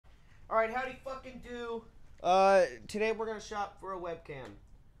Alright, howdy fucking do. Today we're gonna shop for a webcam.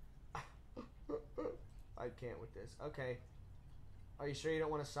 I can't with this. Okay. Are you sure you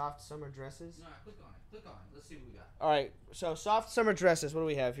don't want a soft summer dresses? No, click on it. Click on it. Let's see what we got. Alright, so soft summer dresses. What do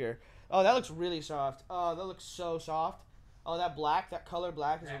we have here? Oh, that looks really soft. Oh, that looks so soft. Oh, that black, that color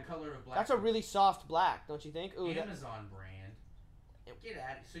black. That color of black. That's a really soft black, don't you think? Ooh, Amazon brand. Get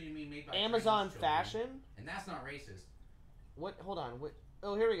at it. So you mean made by Amazon Chinese fashion? children. And that's not racist. What? Hold on. What?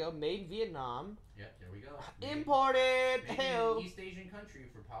 Oh, here we go. Made in Vietnam. Yep, there we go. Imported. Made in an East Asian country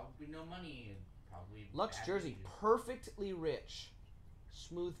for probably no money and probably Lux jersey, wages. perfectly rich,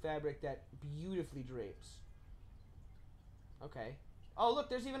 smooth fabric that beautifully drapes. Okay. Oh, look,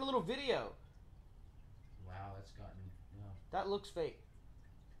 there's even a little video. Wow, that's gotten. No. That looks fake.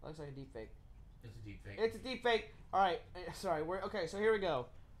 That looks like a deep fake. It's a deep fake. It's a deep fake. All right. Sorry. We're okay. So here we go.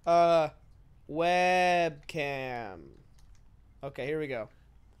 Webcam. Okay, here we go.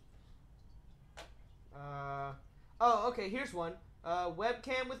 Oh, okay. Here's one.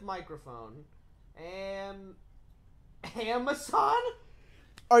 Webcam with microphone. Amazon?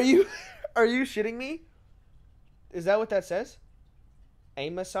 Are you shitting me? Is that what that says?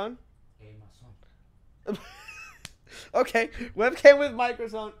 Amazon? Amazon. Okay, webcam with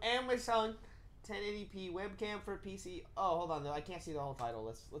microphone. Amazon 1080p webcam for PC. Oh, hold on though. I can't see the whole title.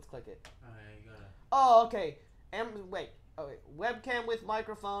 Let's click it. You gotta. Oh, okay. Wait. Oh, wait. Webcam with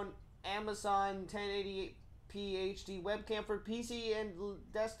microphone. Amazon 1080p HD webcam for PC and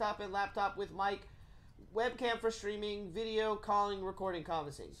desktop and laptop with mic. Webcam for streaming, video, calling, recording,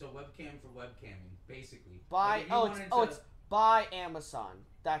 conferencing. So webcam for webcamming, basically. By it's by Amazon.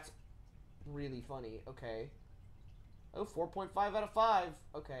 That's really funny. Okay. Oh, 4.5 out of 5.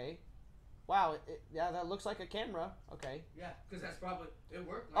 Okay. Wow. Yeah, that looks like a camera. Okay. Yeah, because that's probably it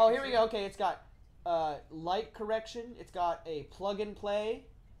worked. Like here we go. Okay, it's got light correction. It's got a plug and play.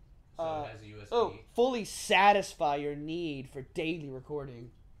 So it has a USB. Oh, fully satisfy your need for daily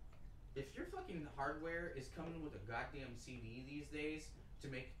recording. If your fucking hardware is coming with a goddamn CD these days to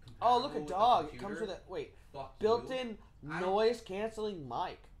make it Oh, compatible look, a with dog. the It comes computer, with a fuck built-in noise canceling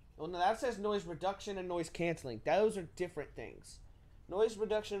mic. Well, no, that says noise reduction and noise canceling. Those are different things. Noise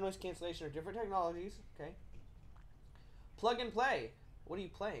reduction and noise cancellation are different technologies. Okay. Plug and play. What are you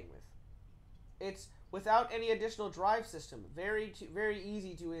playing with? It's without any additional drive system. Very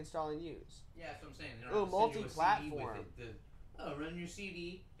easy to install and use. Yeah, that's what I'm saying. Ooh, multi-platform. Run your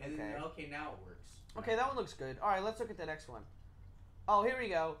CD, and then okay, now it works. Okay, that one looks good. All right, let's look at the next one. Oh, here we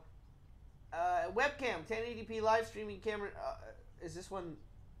go. Webcam, 1080p live streaming camera. Is this one?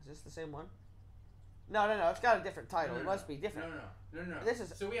 Is this the same one? No. It's got a different title. It must be different. No. This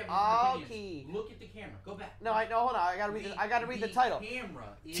is so we have key. Look at the camera. Go back. No, hold on. I gotta read the title.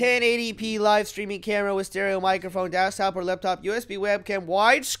 Camera 1080p live streaming camera with stereo microphone, desktop or laptop, USB webcam,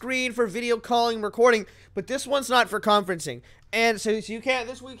 widescreen for video calling, recording. But this one's not for conferencing, and so you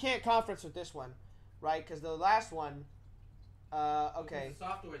can't. We can't conference with this one, right? Because the last one. Okay. The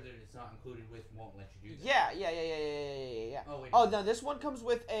software that it's not included with won't let you do that. Yeah. Oh, wait. Oh no, this one comes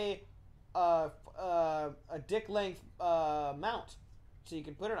with a dick length mount, so you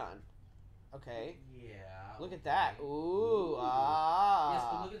can put it on. Okay. Yeah. Look at that. Ooh. Yes,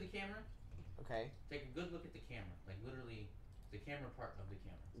 but look at the camera. Okay. Take a good look at the camera, like literally the camera part of the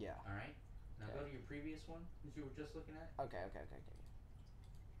camera. Yeah. All right. Now go to your previous one that you were just looking at. Okay.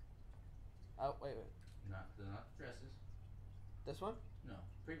 Oh wait. Not the dresses. This one? No,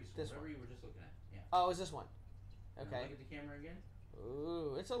 previous one. This Whatever one. you were just looking at. Yeah. Oh, is this one? Now Okay. look at the camera again.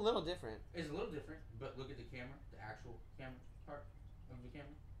 Ooh, it's a little different. It's a little different, but look at the camera, the actual camera part of the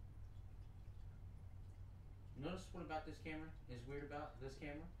camera. Notice what about this camera is weird about this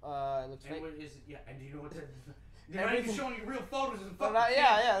camera? It looks fake. What is and do you know what they're not even showing you real photos and fucking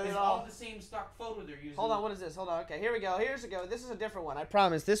yeah, it's all the same stock photo they're using. Hold on, what is this? Hold on. Okay, here we go. Here's a go. This is a different one. I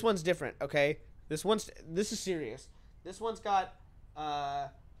promise. This one's different. Okay, this is serious. This one's got a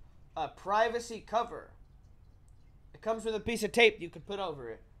privacy cover. It comes with a piece of tape you could put over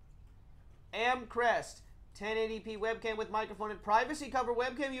it. Amcrest 1080p webcam with microphone and privacy cover,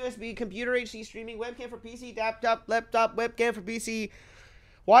 webcam USB, computer HD streaming, webcam for PC, laptop, webcam for PC,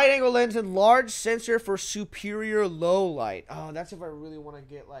 wide angle lens and large sensor for superior low light. Oh, that's if I really want to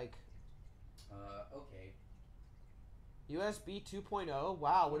get like. Okay. USB 2.0.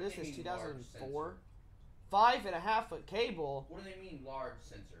 Wow, what is this? 2004. 5.5 foot cable. What do they mean, large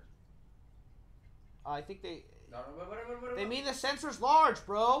sensor? I think they. What? They mean the sensor's large,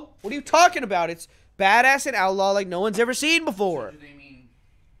 bro. What are you talking about? It's badass and outlaw like no one's ever seen before. So do they mean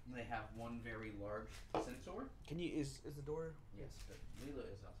they have one very large sensor? Can you? Is the door? Yes, but Leela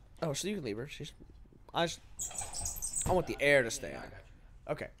is outside. Oh, so you can leave her. I want the air to stay on. I got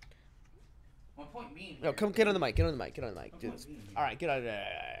you. Okay. My point being. No, come get on the mic. Get on the mic. Get on the mic. Do point this. being. All right, get on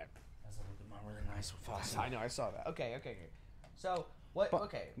there. That's a look at my really nice faucet. I know. I saw that. Okay. So what? But-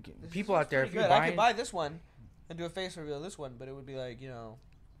 Okay. people out there, if you're good. I buying- could buy this one and do a face reveal of this one, but it would be like, you know.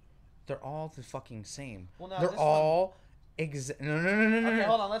 They're all the fucking same. Well, now They're this all no. Okay,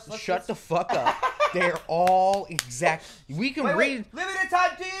 hold on. Let's Shut the fuck up. They're all exact. We can read. Wait, limited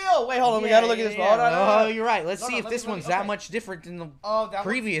time deal. Wait, hold on. we Yeah, gotta look at this. yeah, Hold on. Oh, you're right. Let's No, see no, if let this me- one's okay. that much different than the Oh, that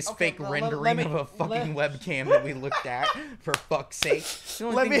previous one's, okay, fake let rendering me- of a fucking webcam that we looked at. For fuck's sake. The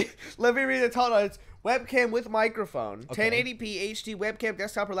only thing- Let me read it. Hold on. It's webcam with microphone, Okay. 1080p HD webcam,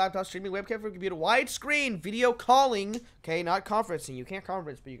 desktop or laptop streaming, webcam for computer, widescreen, video calling. Okay, not conferencing. You can't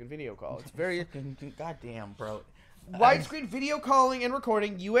conference, but you can video call. It's very Goddamn, bro. widescreen video calling and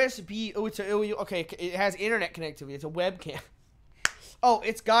recording. USB. Oh, okay. It has internet connectivity. It's a webcam. Oh,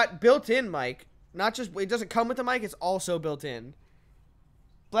 it's got built-in mic. Not just it doesn't come with the mic. It's also built in.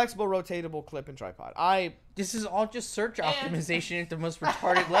 Flexible, rotatable clip and tripod. This is all just search optimization at the most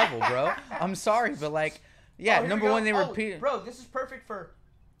retarded level, bro. I'm sorry, but like, yeah, Oh, here number we go. one, they Oh, repeat. Bro, this is perfect for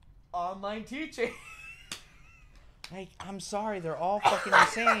online teaching. Like, I'm sorry, they're all fucking the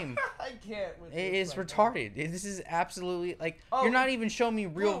same. I can't. With It this is right retarded. This is absolutely like Oh, you're not even showing me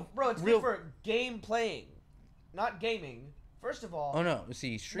now. real. Bro, it's real. good for game playing, not gaming. First of all, Oh no,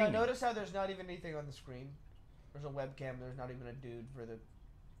 see now streaming. notice how there's not even anything on the screen. There's a webcam. There's not even a dude for the.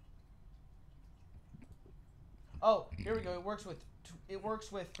 Oh, here we go. It works with. It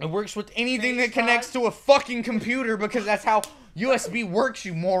works with. It works with anything that FaceTime. connects to a fucking computer because that's how USB works,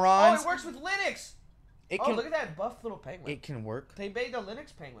 you Oh, morons. it works with Linux. It Oh, can. look at that buff little penguin. It can work. They made the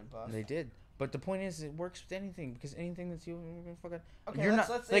Linux penguin buff. They did. But the point is, it works with anything because anything that's you, fucking. Okay, you're let's-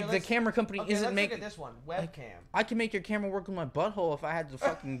 not let's- like let's- the camera company Okay, isn't let's making. look at this one. Webcam. I can make your camera work with my butthole if I had the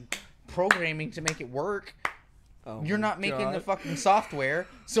fucking programming to make it work. Oh You're my not making the God. fucking software,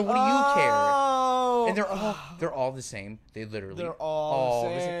 so what do you care? Oh, And they're all the same. They literally They're all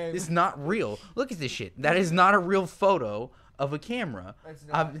the same. It's not real. Look at this shit. That is not a real photo of a camera. It's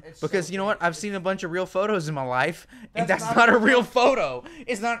not. It's Because so you know what? fake. I've seen a bunch of real photos in my life, and That's that's not not a a real real photo.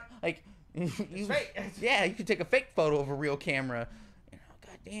 It's not like It's fake. Yeah, you can take a fake photo of a real camera. You know,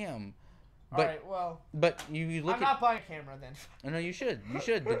 goddamn. All But right. Well, but you look I'm at. not buying a camera then. I know you should. You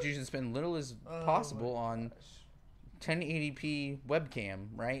should, but you should spend little as Oh possible my on gosh. 1080p webcam,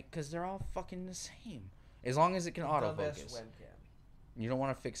 right? Because they're all fucking the same. As long as it can The best autofocus. webcam. You don't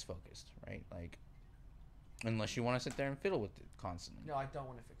want to fix focused, right? Like, unless you want to sit there and fiddle with it constantly, No, I don't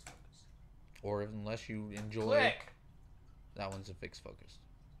want to fix focus. or unless you enjoy. Click. That one's a fixed focus.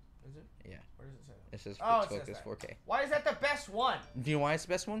 Is it? Yeah. Where does it say that? It says Oh, fixed it says focus that. 4K. Why is that the best one? Do you know why it's the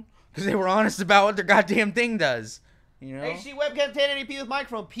best one? Because they were honest about what their goddamn thing does. You know. HD webcam 1080p with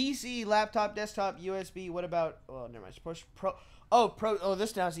microphone, PC, laptop, desktop, USB. What about? Oh, never mind. Push pro. Oh, pro. Oh,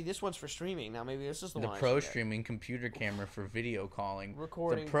 this now. See, this one's for streaming. Now maybe this is the The one. I Pro should get. streaming computer camera for video calling.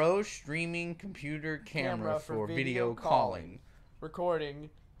 Recording. The Pro streaming computer camera for video calling. Recording.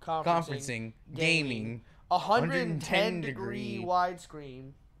 Conferencing. Gaming. 110 degree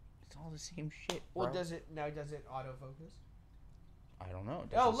widescreen. It's all the same shit, bro. Well, does it autofocus? I don't know.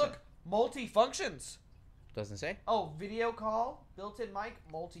 It Oh, doesn't look, multi-functions. Doesn't say. Oh, video call, built-in mic,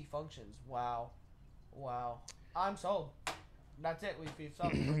 multi-functions. Wow. I'm sold. That's it. We've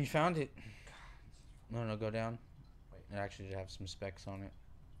solved it. You found it. No, go down. Wait. It actually should have some specs on it.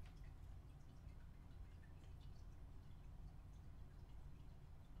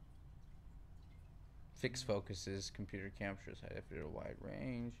 Fixed focuses, computer captures high definition, a wide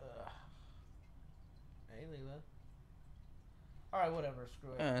range. Hey, Leela. All right, whatever.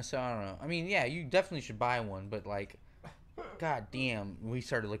 Screw it. So I don't know. I mean, yeah, you definitely should buy one, but like, god damn, we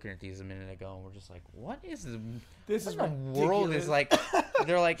started looking at these a minute ago, and we're just like, what is the This what is in the world is like?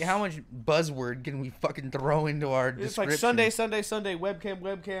 They're like, how much buzzword can we fucking throw into our It's description? like Sunday,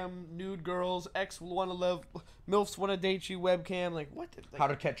 webcam, nude girls, ex wanna love, milfs wanna date you, webcam. Like what? How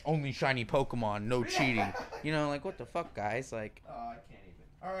to catch only shiny Pokemon, no cheating. You know, like what the fuck, guys? Like, Oh, I can't even.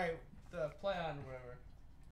 All right, play on whatever.